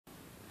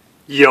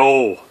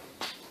Yo!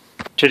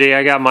 Today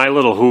I got my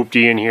little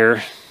hoopty in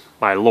here,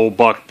 my low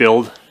buck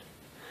build.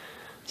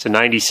 It's a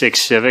 96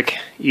 Civic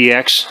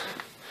EX.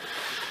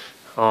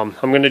 I'm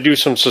going to do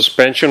some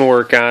suspension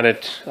work on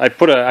it.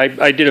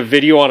 I did a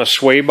video on a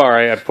sway bar.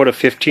 I put a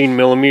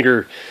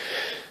 15mm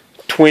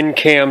twin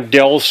cam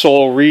Del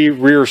Sol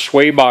rear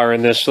sway bar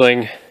in this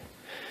thing.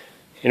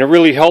 And it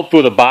really helped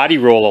with the body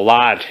roll a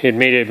lot. It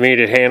made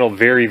it handle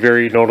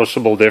very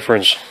noticeable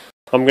difference.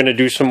 I'm going to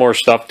do some more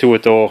stuff to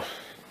it though.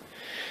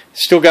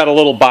 Still got a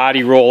little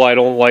body roll. I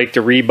don't like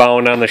the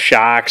rebound on the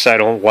shocks. I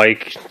don't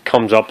like it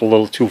comes up a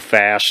little too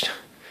fast.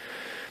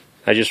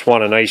 I just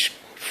want a nice,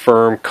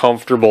 firm,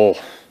 comfortable,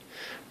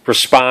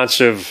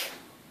 responsive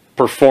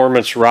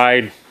performance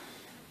ride.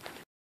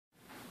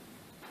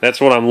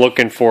 That's what I'm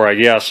looking for, I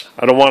guess.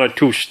 I don't want it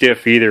too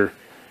stiff either.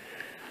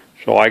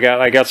 So I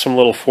got some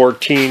little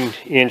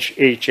 14-inch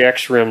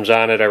HX rims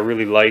on it I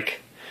really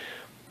like.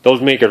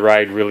 Those make it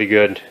ride really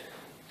good.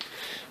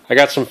 I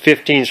got some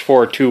 15s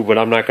for it too, but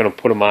I'm not going to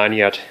put them on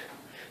yet.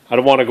 I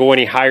don't want to go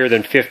any higher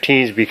than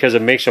 15s because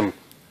it makes them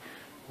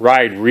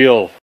ride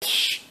real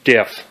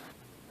stiff.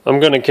 I'm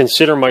going to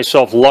consider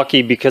myself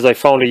lucky because I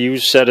found a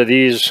used set of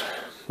these.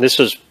 This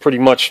is pretty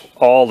much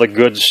all the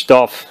good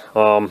stuff.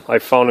 I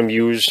found them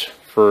used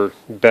for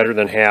better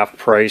than half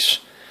price,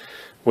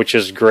 which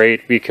is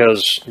great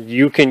because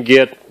you can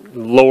get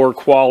lower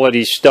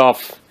quality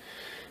stuff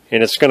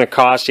and it's going to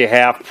cost you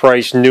half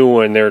price new,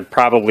 and they're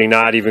probably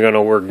not even going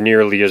to work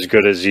nearly as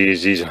good as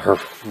these. These are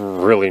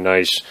really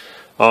nice.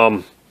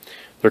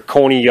 They're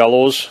Koni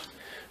yellows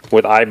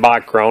with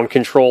Eibach Ground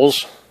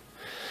Controls.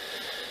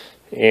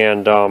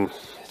 And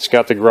it's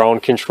got the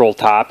ground control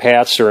top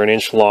hats. They're an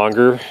inch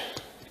longer.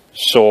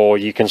 So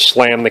you can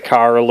slam the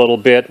car a little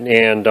bit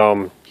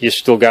and you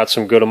still got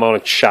some good amount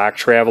of shock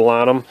travel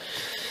on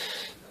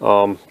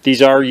them.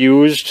 These are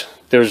used.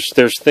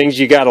 There's things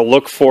you got to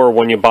look for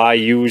when you buy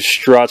used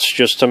struts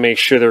just to make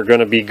sure they're going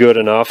to be good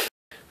enough.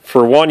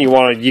 For one,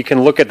 you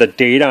can look at the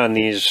date on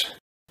these.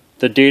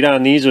 The date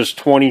on these is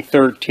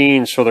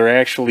 2013, so they're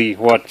actually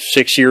what,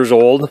 6 years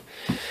old.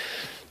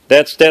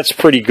 That's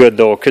pretty good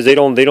though, because they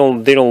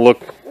don't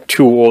look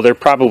too old. They're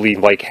probably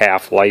like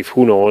half-life.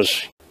 Who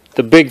knows?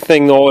 The big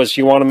thing though is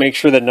you want to make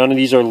sure that none of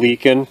these are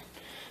leaking.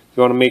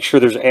 You want to make sure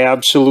there's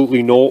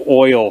absolutely no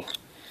oil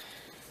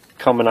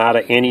coming out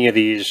of any of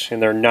these,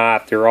 and they're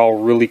not. They're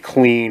all really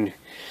clean.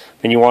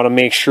 And you want to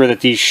make sure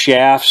that these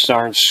shafts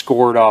aren't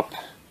scored up,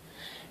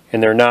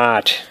 and they're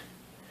not.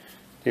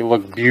 They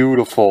look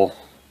beautiful.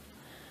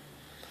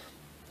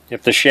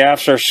 If the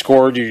shafts are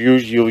scored,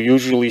 you'll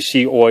usually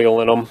see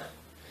oil in them.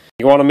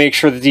 You want to make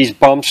sure that these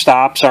bump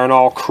stops aren't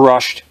all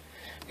crushed.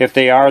 If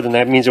they are, then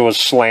that means it was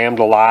slammed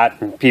a lot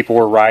and people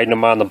were riding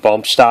them on the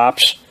bump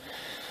stops.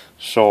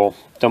 So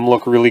them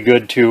look really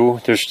good too.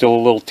 There's still a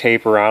little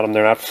taper on them.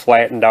 They're not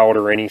flattened out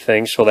or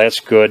anything, so that's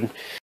good.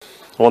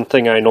 One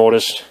thing I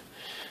noticed,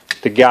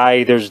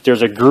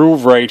 there's a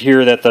groove right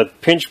here that the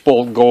pinch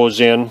bolt goes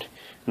in,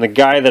 and the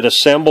guy that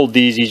assembled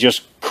these, he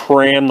just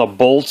crammed the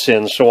bolts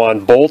in. So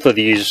on both of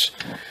these,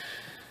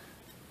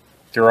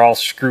 they're all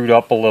screwed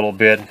up a little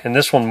bit, and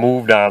this one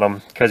moved on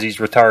him because he's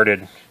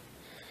retarded.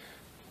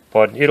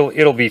 But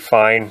it'll be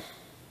fine.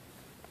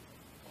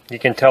 You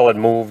can tell it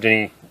moved,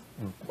 and he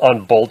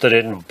unbolted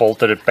it and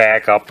bolted it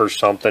back up or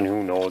something.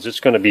 Who knows?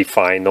 It's going to be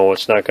fine though.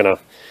 It's not going to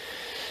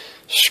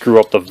screw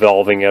up the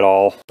valving at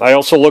all. I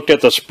also looked at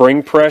the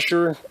spring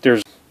pressure.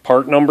 There's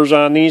part numbers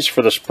on these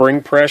for the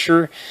spring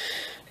pressure,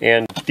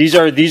 and these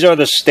are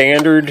the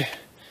standard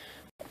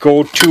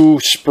go-to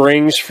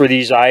springs for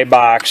these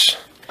Eibachs.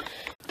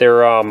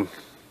 They're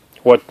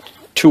what,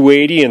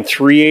 280 and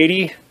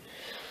 380?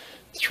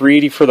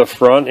 380 for the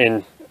front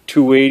and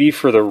 280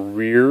 for the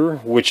rear,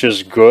 which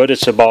is good.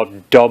 It's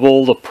about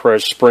double the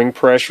spring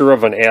pressure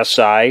of an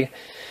SI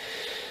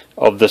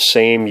of the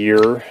same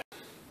year.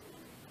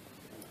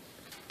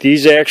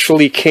 These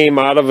actually came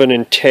out of an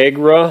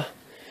Integra.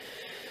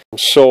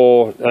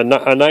 So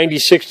a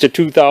 96 to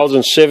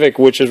 2000 Civic,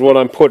 which is what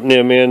I'm putting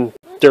them in,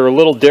 they're a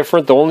little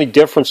different. The only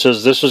difference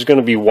is this is going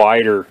to be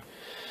wider.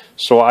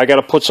 So I got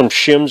to put some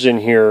shims in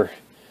here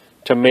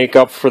to make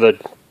up for the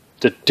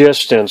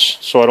distance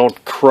so I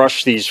don't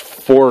crush these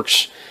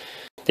forks.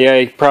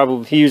 Yeah,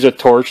 he used a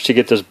torch to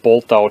get this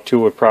bolt out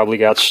too. It probably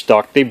got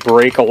stuck. They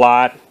break a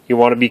lot. You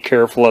want to be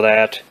careful of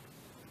that.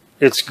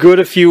 It's good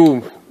if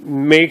you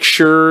make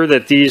sure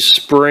that these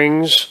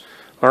springs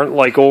aren't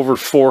like over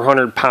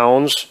 400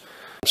 pounds.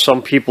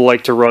 Some people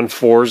like to run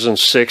 4s and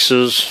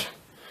 6s.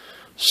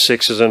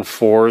 6s and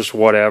 4s,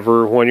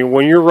 whatever. When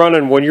you're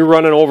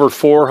running over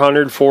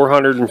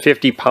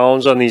 450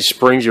 pounds on these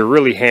springs, you're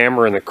really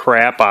hammering the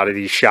crap out of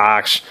these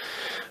shocks,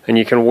 and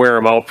you can wear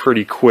them out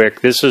pretty quick.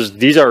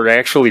 These are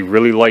actually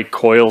really light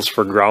coils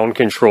for ground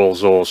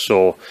controls though,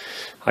 so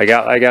I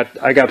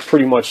got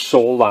pretty much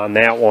sold on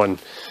that one.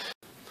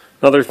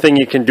 Another thing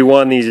you can do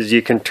on these is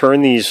you can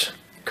turn these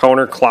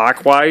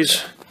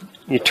counterclockwise.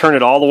 You turn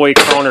it all the way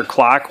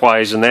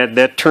counterclockwise, and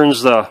that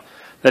turns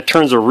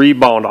the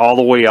rebound all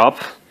the way up,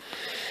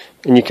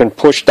 and you can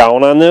push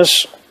down on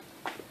this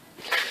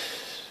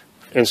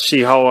and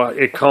see how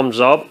it comes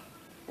up.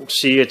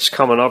 See, it's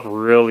coming up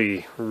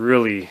really,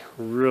 really,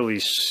 really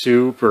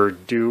super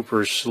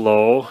duper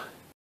slow.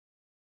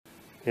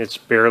 It's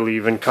barely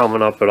even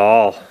coming up at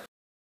all,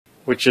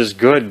 which is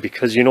good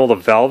because you know the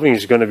valving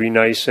is going to be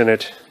nice in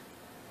it.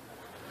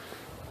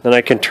 Then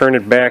I can turn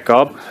it back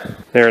up.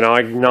 There, now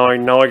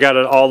I got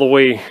it all the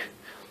way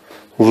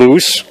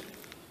loose,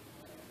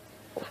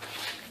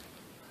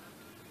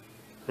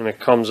 and it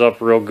comes up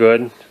real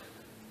good.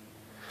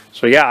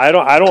 So yeah,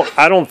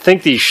 I don't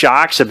think these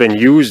shocks have been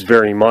used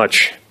very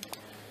much.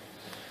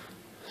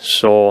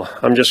 So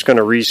I'm just going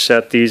to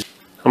reset these.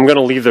 I'm going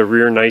to leave the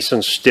rear nice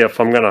and stiff.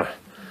 I'm going to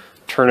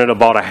turn it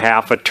about a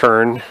half a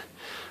turn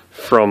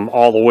from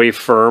all the way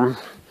firm.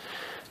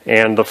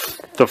 And the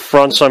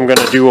fronts I'm going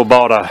to do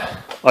about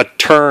a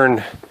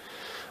turn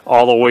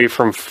all the way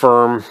from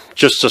firm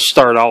just to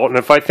start out. And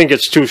if I think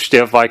it's too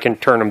stiff, I can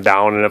turn them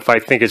down. And if I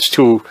think it's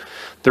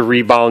the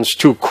rebound's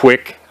too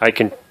quick, I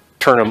can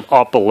turn them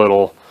up a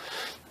little.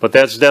 But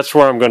that's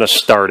where I'm going to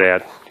start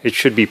at. It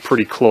should be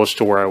pretty close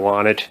to where I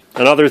want it.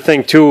 Another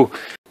thing too,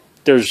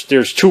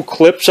 there's two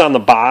clips on the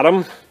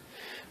bottom.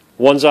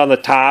 One's on the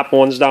top,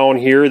 one's down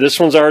here. This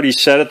one's already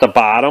set at the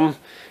bottom,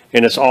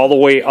 and it's all the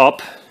way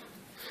up.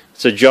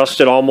 It's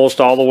adjusted almost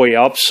all the way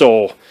up,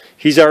 so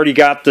he's already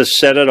got this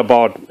set at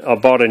about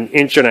 1.5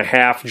 inch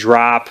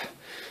drop,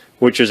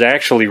 which is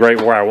actually right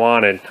where I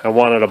want it. I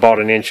want it about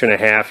 1.5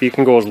 inches. You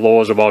can go as low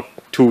as about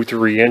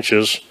 2-3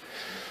 inches,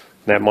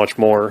 not much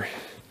more.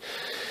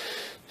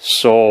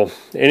 So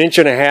 1.5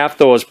 inches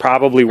though is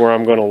probably where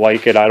I'm going to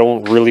like it. I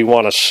don't really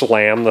want to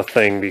slam the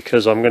thing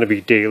because I'm going to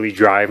be daily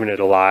driving it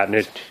a lot,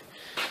 and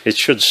it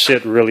should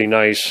sit really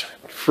nice.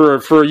 For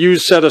a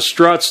used set of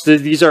struts,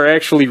 these are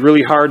actually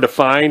really hard to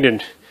find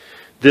and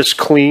this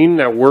clean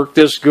that work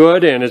this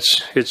good, and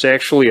it's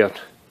actually a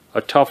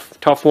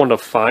tough one to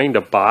find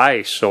to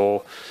buy.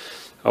 So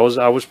I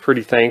was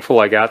pretty thankful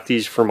I got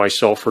these for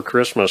myself for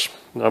Christmas.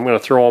 I'm going to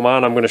throw them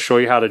on. I'm going to show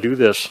you how to do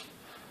this.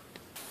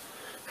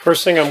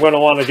 First thing I'm going to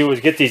want to do is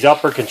get these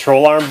upper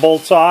control arm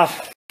bolts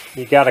off.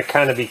 You got to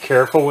kind of be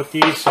careful with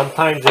these.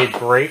 Sometimes they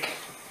break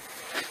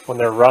when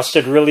they're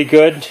rusted really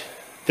good.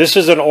 This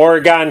is an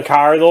Oregon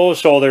car though,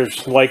 so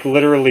there's like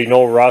literally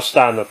no rust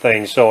on the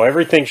thing, so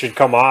everything should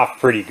come off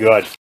pretty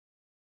good.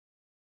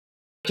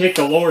 Take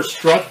the lower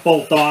strut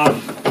bolt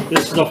off.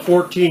 This is a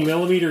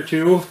 14mm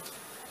too.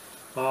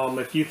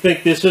 If you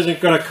think this isn't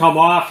going to come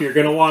off, you're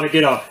going to want to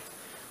get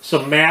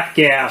some MAP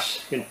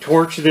gas and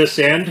torch this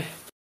end,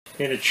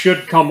 and it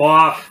should come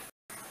off.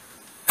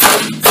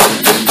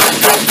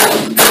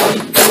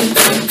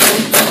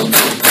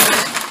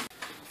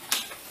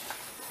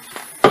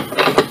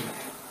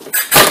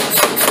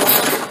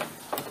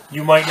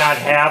 You might not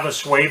have a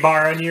sway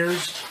bar on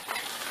yours,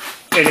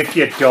 and if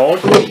you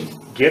don't,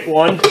 get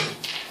one.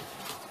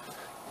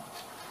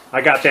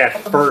 I got that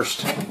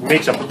first. It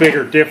makes a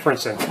bigger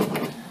difference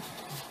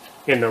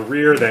in the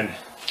rear than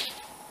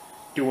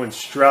doing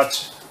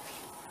struts.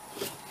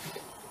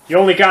 You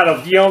only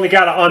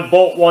gotta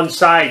unbolt one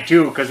side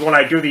too, because when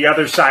I do the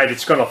other side,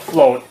 it's gonna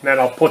float. And then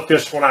I'll put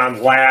this one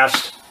on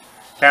last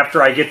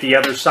after I get the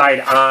other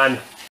side on,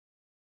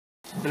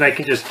 and I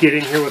can just get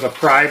in here with a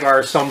pry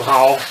bar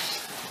somehow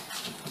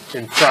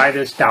and pry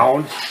this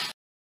down.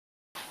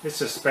 This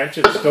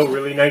suspension is still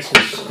really nice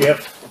and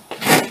stiff.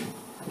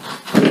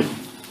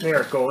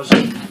 There it goes.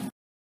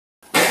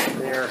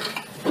 There.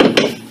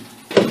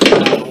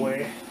 Out of the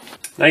way.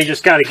 Now you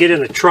just got to get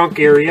in the trunk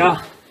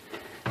area.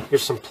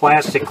 There's some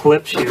plastic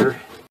clips here.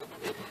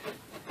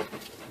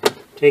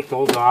 Take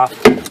those off.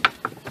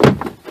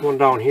 One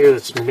down here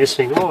that's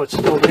missing. Oh, it's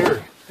still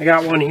there. I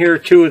got one here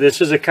too.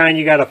 This is the kind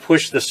you got to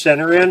push the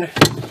center in,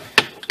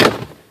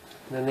 and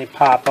then they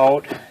pop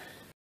out.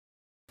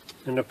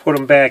 And to put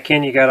them back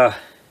in, you got to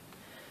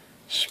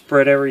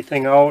spread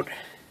everything out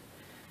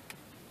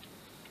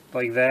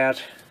like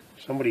that.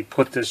 Somebody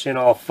put this in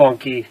all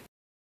funky.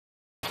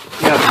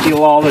 You got to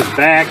peel all this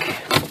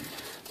back.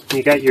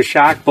 You got your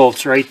shock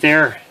bolts right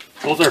there.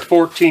 Those are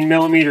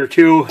 14mm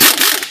too.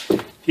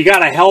 If you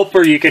got a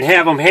helper, you can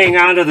have them hang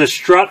onto the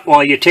strut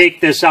while you take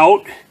this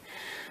out.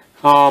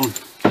 I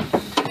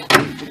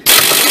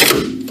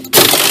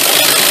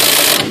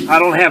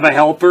don't have a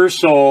helper,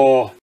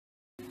 so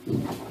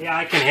yeah,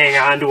 I can hang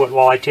on to it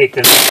while I take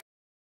this out.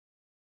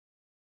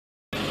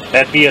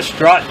 That'd be a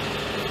strut.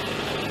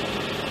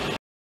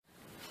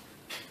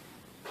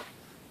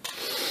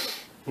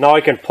 Now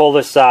I can pull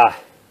this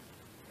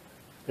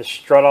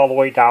strut all the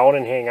way down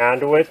and hang on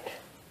to it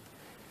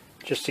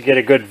just to get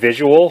a good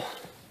visual.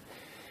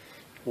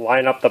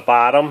 Line up the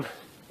bottom,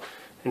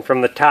 and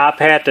from the top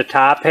hat to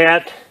top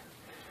hat,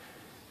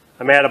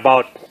 I'm at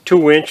about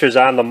 2 inches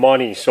on the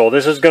money, so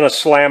this is going to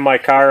slam my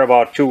car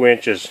about 2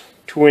 inches.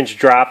 2-inch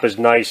drop is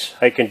nice.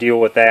 I can deal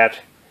with that.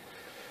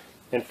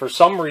 And for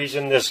some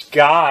reason, this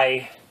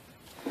guy,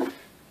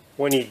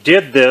 when he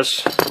did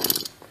this,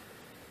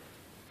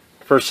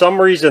 for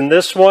some reason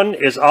this one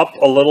is up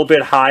a little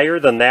bit higher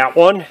than that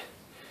one.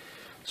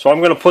 So I'm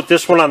going to put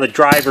this one on the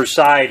driver's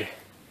side.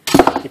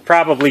 He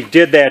probably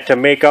did that to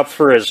make up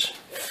for his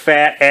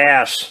fat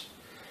ass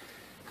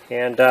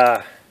And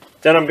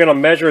then I'm going to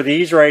measure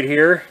these right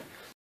here.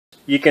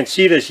 You can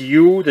see this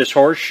U, this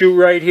horseshoe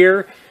right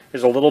here,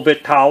 is a little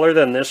bit taller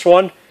than this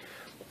one.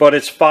 But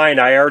it's fine.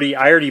 I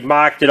already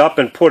mocked it up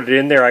and put it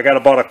in there. I got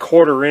about a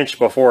 1/4 inch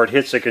before it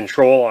hits the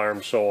control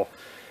arm, so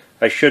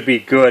I should be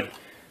good.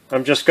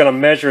 I'm just going to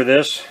measure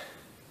this.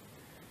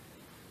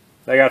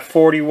 I got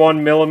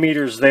 41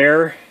 millimeters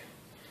there,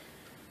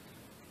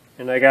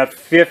 and I got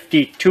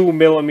 52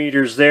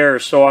 millimeters there.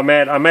 So I'm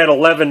at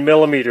 11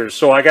 millimeters.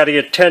 So I got to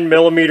get 10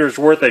 millimeters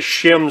worth of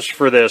shims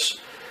for this.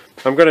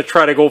 I'm going to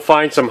try to go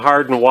find some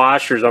hardened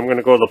washers. I'm going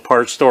to go to the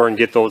parts store and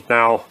get those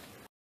now.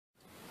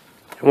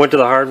 I went to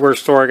the hardware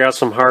store, I got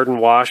some hardened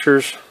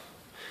washers.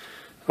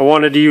 I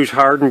wanted to use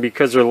hardened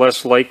because they're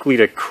less likely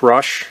to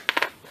crush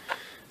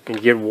and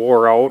get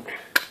wore out.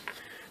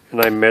 And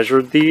I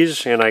measured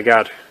these, and I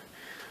got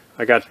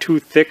 2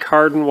 thick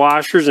hardened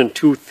washers and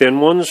 2 thin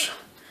ones.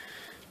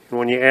 And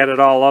when you add it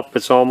all up,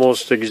 it's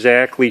almost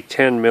exactly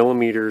 10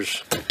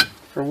 millimeters.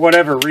 For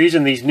whatever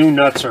reason, these new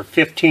nuts are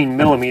 15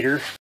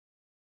 millimeter.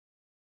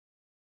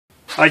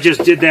 I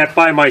just did that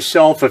by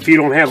myself. If you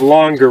don't have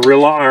long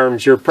gorilla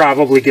arms, you're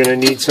probably going to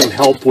need some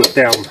help with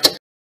them.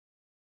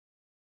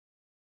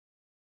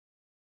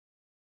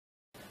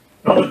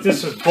 Now that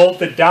this is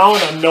bolted down,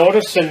 I'm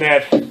noticing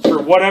that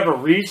for whatever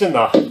reason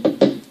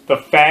the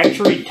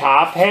factory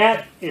top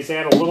hat is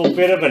at a little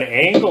bit of an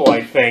angle,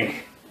 I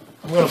think.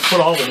 I'm going to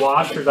put all the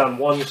washers on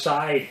one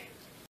side.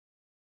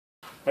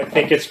 I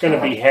think it's going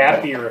to be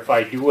happier if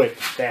I do it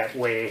that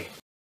way.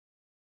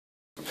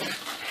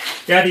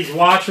 Yeah, these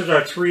washers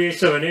are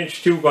 3/8 of an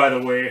inch too, by the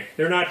way.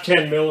 They're not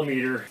 10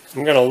 millimeter.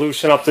 I'm going to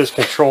loosen up this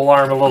control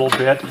arm a little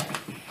bit.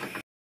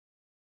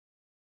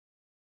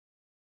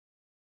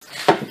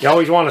 You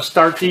always want to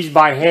start these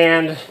by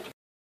hand,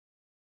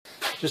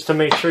 just to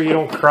make sure you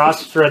don't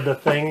cross-thread the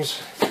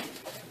things.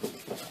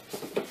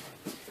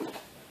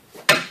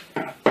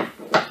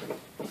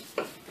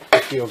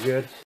 Feel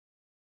good.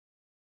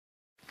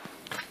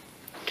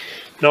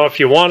 Now, if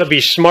you want to be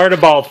smart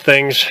about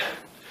things,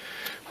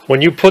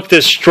 when you put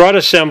this strut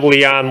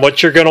assembly on,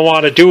 what you're going to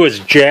want to do is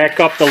jack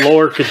up the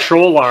lower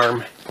control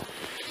arm.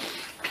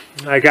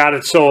 I got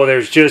it so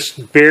there's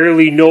just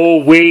barely no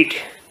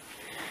weight.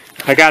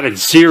 I got it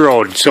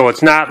zeroed, so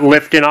it's not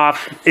lifting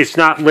off. It's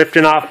not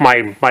lifting off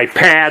my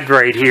pad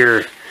right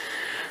here.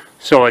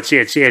 So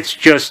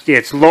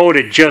it's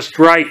loaded just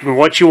right. And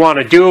what you want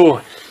to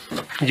do,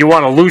 you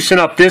want to loosen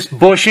up this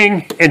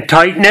bushing and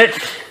tighten it,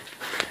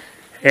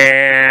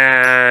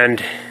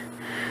 and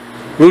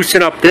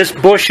loosen up this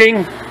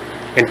bushing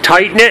and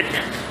tighten it,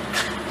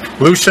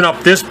 loosen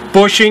up this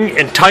bushing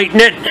and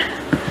tighten it,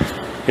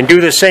 and do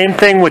the same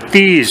thing with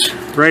these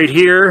right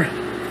here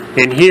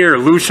and here.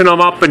 Loosen them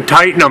up and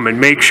tighten them, and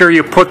make sure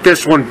you put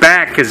this one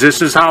back, because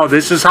this is how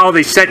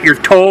they set your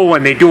toe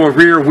when they do a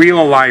rear wheel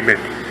alignment.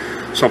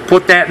 So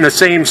put that in the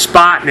same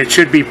spot and it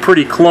should be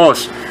pretty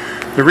close.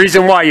 The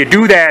reason why you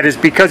do that is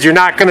because you're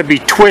not going to be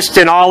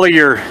twisting all of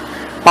your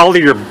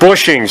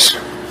bushings.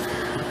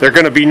 They're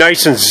going to be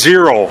nice and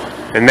zero,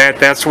 and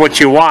that's what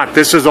you want.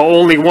 This is the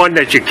only one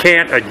that you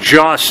can't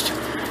adjust.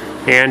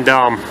 And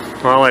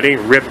well, it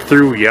ain't ripped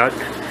through yet.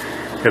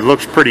 It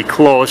looks pretty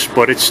close,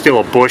 but it's still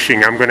a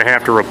bushing. I'm going to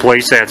have to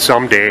replace that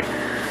someday.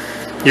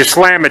 You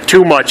slam it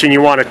too much, and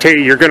you're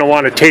going to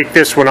want to take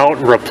this one out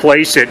and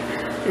replace it,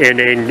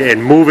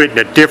 and move it in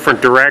a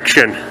different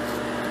direction.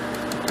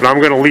 But I'm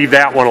going to leave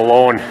that one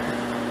alone.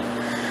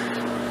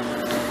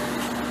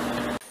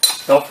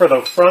 Now for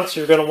the fronts,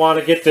 you're going to want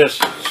to get this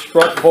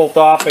strut bolt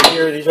off of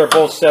here. These are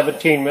both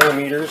 17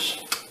 millimeters.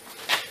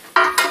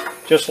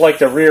 Just like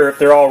the rear, if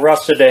they're all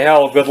rusted to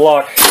hell, good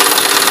luck.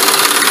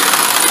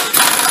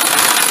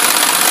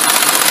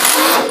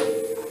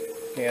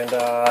 And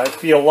I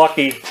feel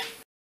lucky.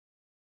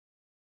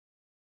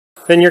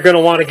 Then you're going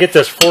to want to get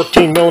this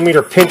 14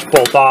 millimeter pinch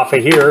bolt off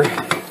of here.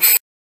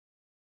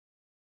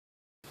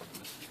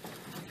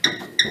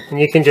 And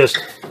you can just,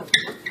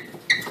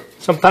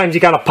 sometimes you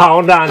got to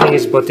pound on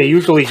these, but they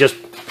usually just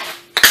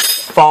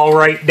fall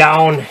right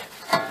down.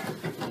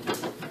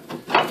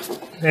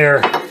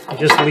 There,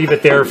 just leave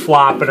it there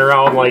flopping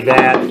around like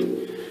that,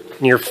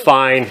 and you're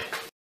fine.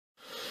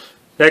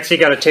 Next, you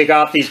got to take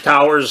off these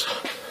towers.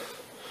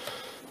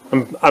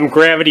 I'm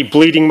gravity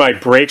bleeding my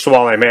brakes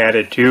while I'm at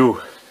it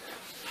too.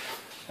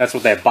 That's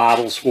what that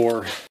bottle's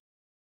for.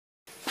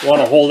 You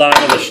want to hold on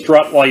to the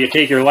strut while you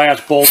take your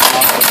last bolt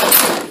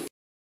off.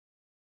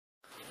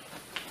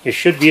 You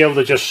should be able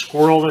to just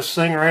squirrel this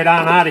thing right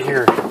on out of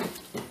here.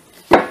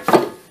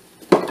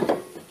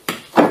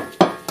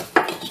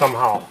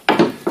 Somehow.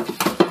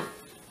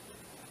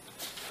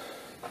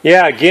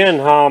 Yeah, again,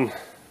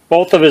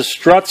 both of his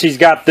struts, he's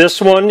got this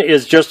one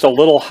is just a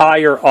little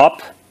higher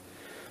up.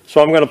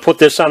 So I'm going to put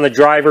this on the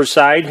driver's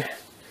side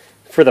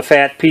for the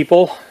fat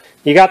people.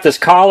 You got this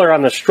collar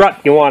on the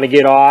strut you want to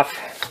get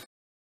off.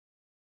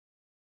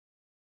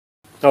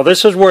 Now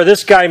this is where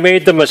this guy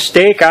made the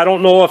mistake. I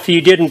don't know if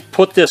he didn't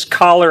put this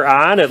collar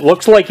on. It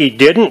looks like he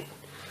didn't,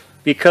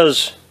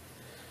 because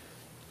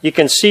you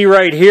can see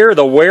right here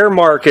the wear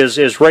mark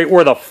is right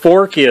where the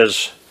fork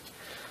is.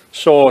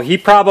 So he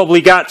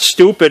probably got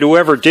stupid,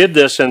 whoever did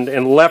this,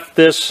 and left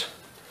this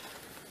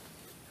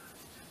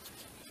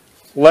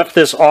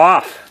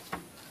off.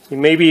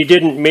 Maybe he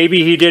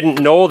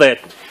didn't know that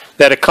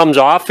it comes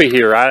off of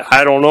here.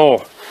 I don't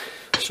know.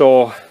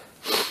 So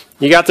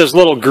you got this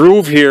little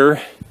groove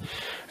here,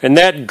 and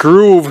that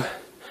groove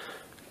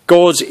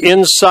goes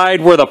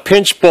inside where the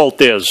pinch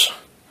bolt is.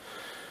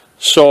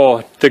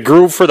 So the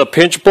groove for the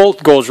pinch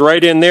bolt goes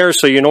right in there,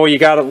 so you know you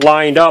got it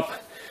lined up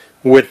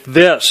with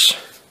this.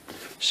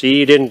 See,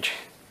 he didn't,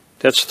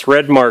 that's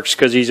thread marks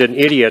because he's an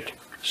idiot.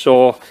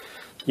 So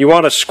you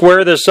want to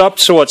square this up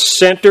so it's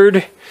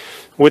centered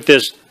with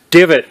this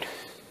divot.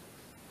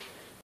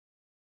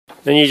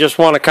 Then you just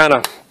want to kind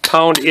of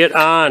pound it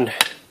on.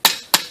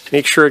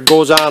 Make sure it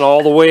goes on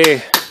all the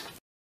way.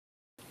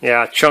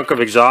 Yeah, a chunk of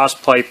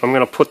exhaust pipe. I'm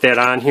going to put that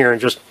on here and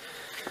just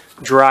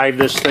drive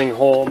this thing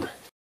home.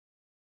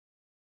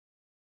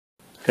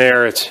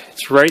 There,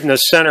 it's right in the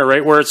center,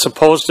 right where it's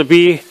supposed to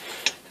be.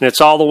 And it's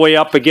all the way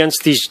up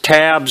against these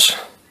tabs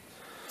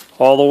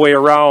all the way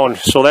around.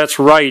 So that's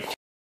right.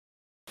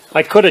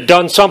 I could have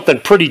done something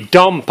pretty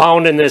dumb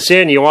pounding this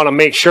in. You want to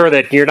make sure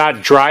that you're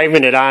not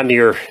driving it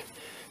onto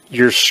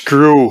your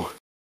screw.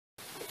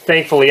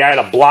 Thankfully, I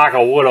had a block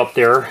of wood up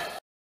there.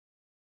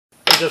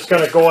 I'm just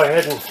going to go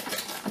ahead and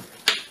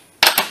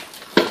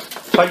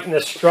tighten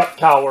the strut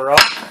tower up.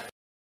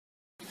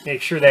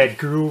 Make sure that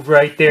groove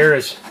right there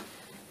is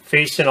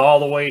facing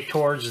all the way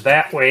towards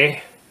that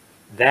way.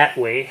 That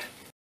way.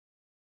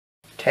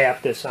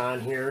 Tap this on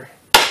here.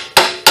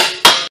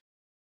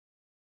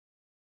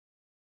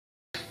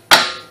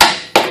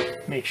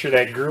 Make sure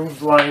that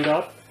groove's lined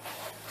up.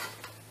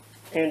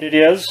 And it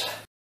is.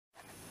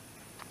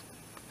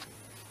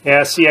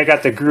 Yeah, see, I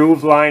got the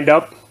groove lined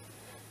up.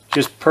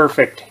 Just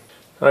perfect.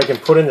 I can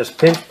put in this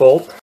pinch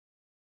bolt.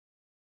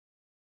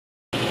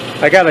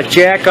 I got a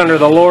jack under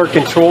the lower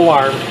control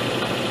arm.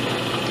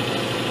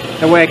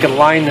 That way I can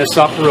line this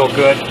up real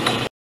good.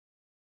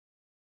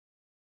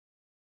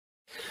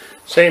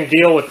 Same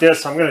deal with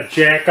this. I'm going to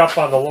jack up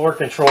on the lower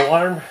control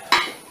arm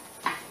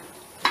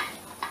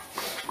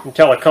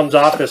until it comes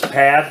off this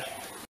pad.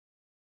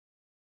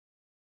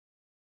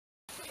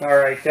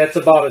 Alright, that's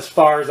about as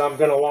far as I'm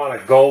going to want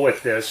to go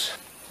with this.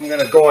 I'm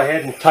going to go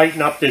ahead and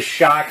tighten up this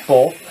shock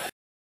bolt.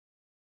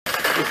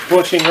 This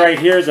bushing right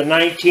here is a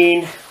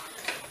 19.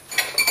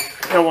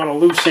 I want to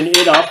loosen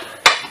it up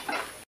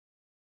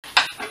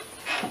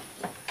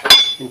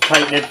and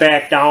tighten it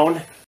back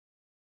down.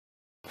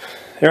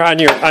 There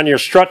on your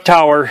strut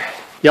tower,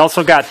 you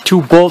also got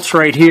two bolts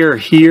right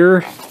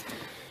here,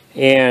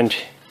 and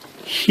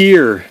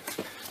here.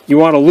 You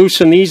want to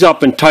loosen these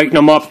up and tighten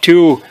them up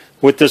too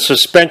with the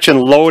suspension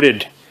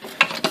loaded.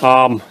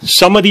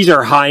 Some of these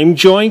are Heim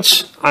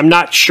joints. I'm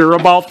not sure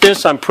about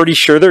this. I'm pretty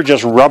sure they're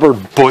just rubber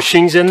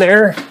bushings in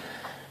there.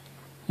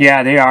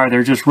 Yeah, they are.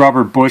 They're just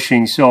rubber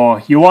bushings.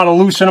 So you want to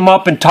loosen them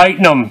up and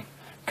tighten them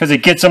because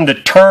it gets them to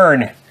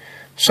turn.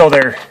 So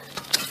they're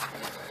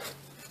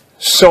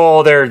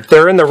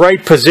in the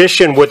right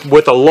position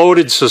with a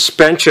loaded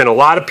suspension. A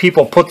lot of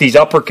people put these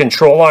upper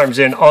control arms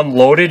in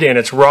unloaded, and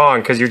it's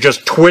wrong because you're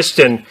just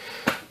twisting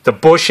the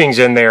bushings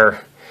in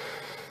there.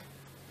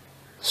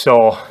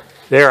 So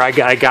there,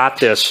 I got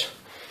this.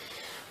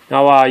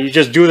 Now you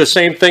just do the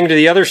same thing to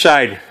the other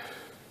side.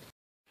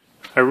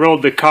 I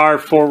rolled the car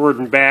forward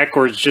and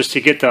backwards just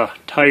to get the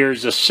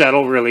tires to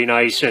settle really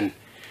nice, and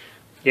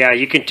yeah,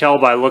 you can tell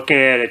by looking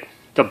at it,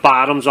 the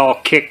bottom's all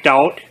kicked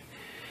out.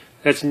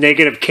 That's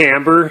negative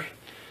camber,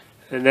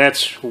 and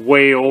that's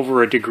way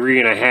over 1.5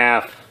 degrees.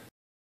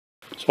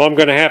 So I'm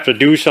going to have to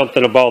do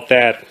something about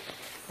that.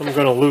 I'm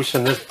going to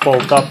loosen this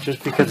bolt up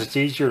just because it's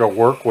easier to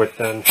work with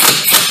then.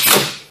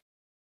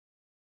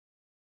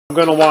 I'm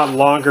going to want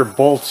longer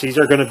bolts. These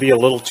are going to be a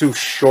little too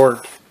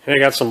short. And I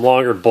got some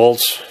longer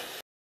bolts.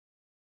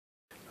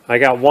 I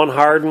got one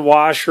hardened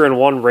washer and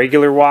one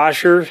regular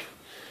washer.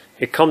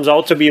 It comes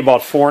out to be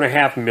about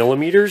 4.5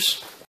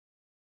 millimeters.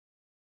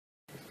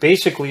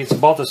 Basically, it's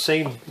about the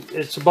same.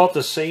 It's about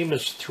the same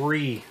as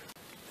 3.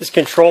 This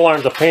control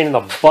arm's a pain in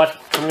the butt.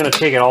 I'm going to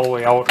take it all the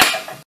way out.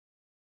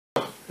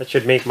 That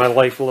should make my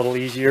life a little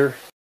easier.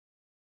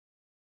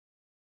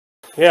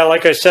 Yeah,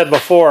 like I said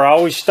before, I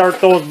always start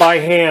those by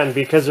hand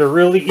because they're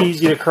really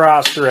easy to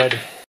cross thread.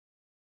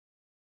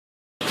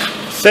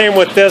 Same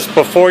with this.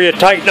 Before you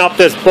tighten up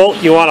this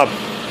bolt, you want to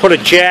put a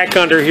jack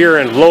under here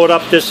and load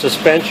up this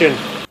suspension.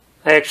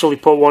 I actually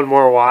put one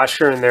more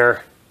washer in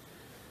there.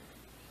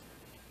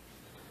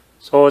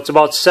 So it's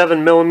about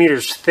 7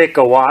 millimeters thick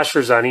of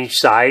washers on each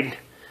side.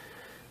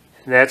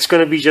 And that's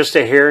going to be just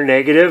a hair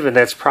negative, and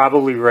that's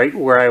probably right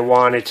where I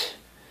want it.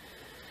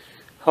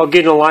 I'll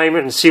get in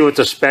alignment and see what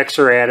the specs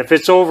are at. If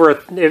it's over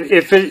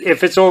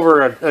if it's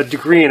over 1.5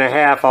 degrees,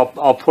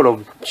 I'll put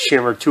a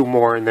shim or 2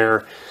 more in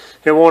there.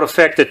 It won't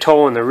affect the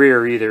toe in the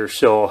rear either.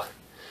 So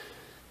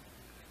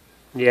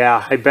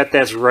yeah, I bet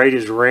that's right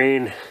as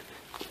rain.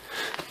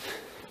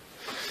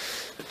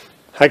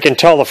 I can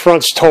tell the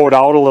front's towed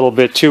out a little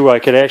bit too. I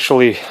could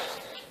actually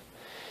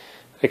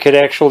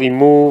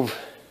move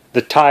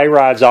the tie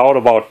rods out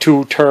about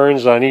 2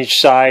 turns on each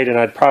side, and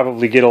I'd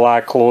probably get a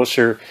lot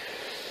closer.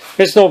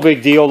 It's no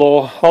big deal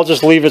though. I'll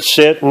just leave it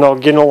sit and I'll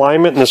get an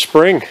alignment in the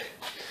spring.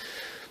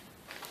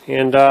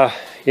 And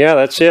yeah,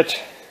 that's it.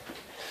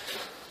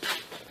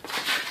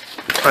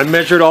 I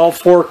measured all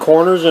 4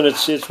 corners, and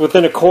it's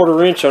within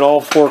 1/4 inch on all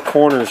 4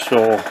 corners.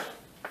 So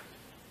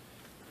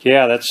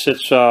yeah, that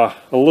sits a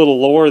little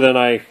lower than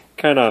I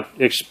kind of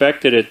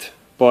expected it,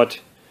 but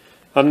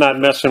I'm not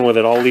messing with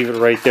it. I'll leave it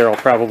right there. I'll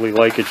probably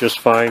like it just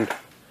fine.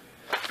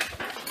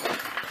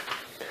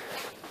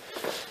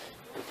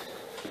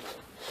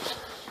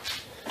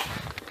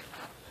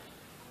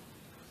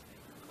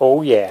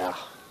 Oh yeah.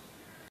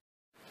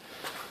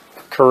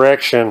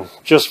 Correction,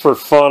 just for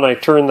fun, I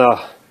turned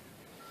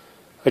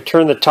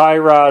the tie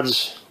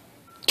rods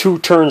 2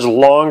 turns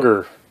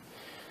longer,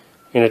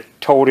 and it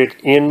towed it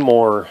in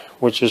more,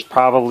 which is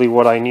probably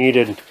what I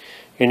needed.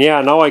 And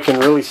yeah, now I can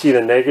really see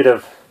the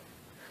negative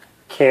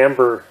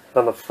camber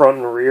on the front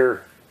and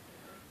rear,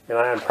 and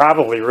I'm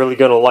probably really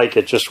going to like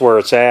it just where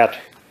it's at.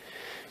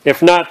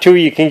 If not, too,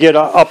 you can get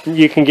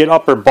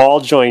upper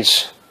ball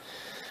joints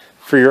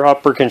for your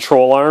upper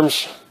control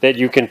arms that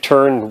you can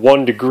turn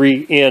 1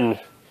 degree in.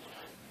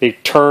 They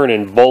turn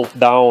and bolt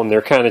down.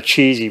 They're kind of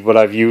cheesy, but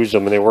I've used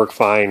them and they work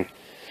fine.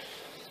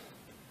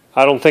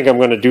 I don't think I'm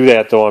going to do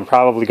that though. I'm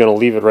probably going to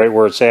leave it right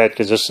where it's at,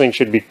 because this thing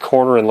should be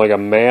cornering like a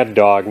mad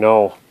dog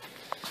now.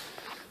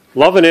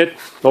 Loving it.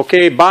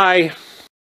 Okay, bye.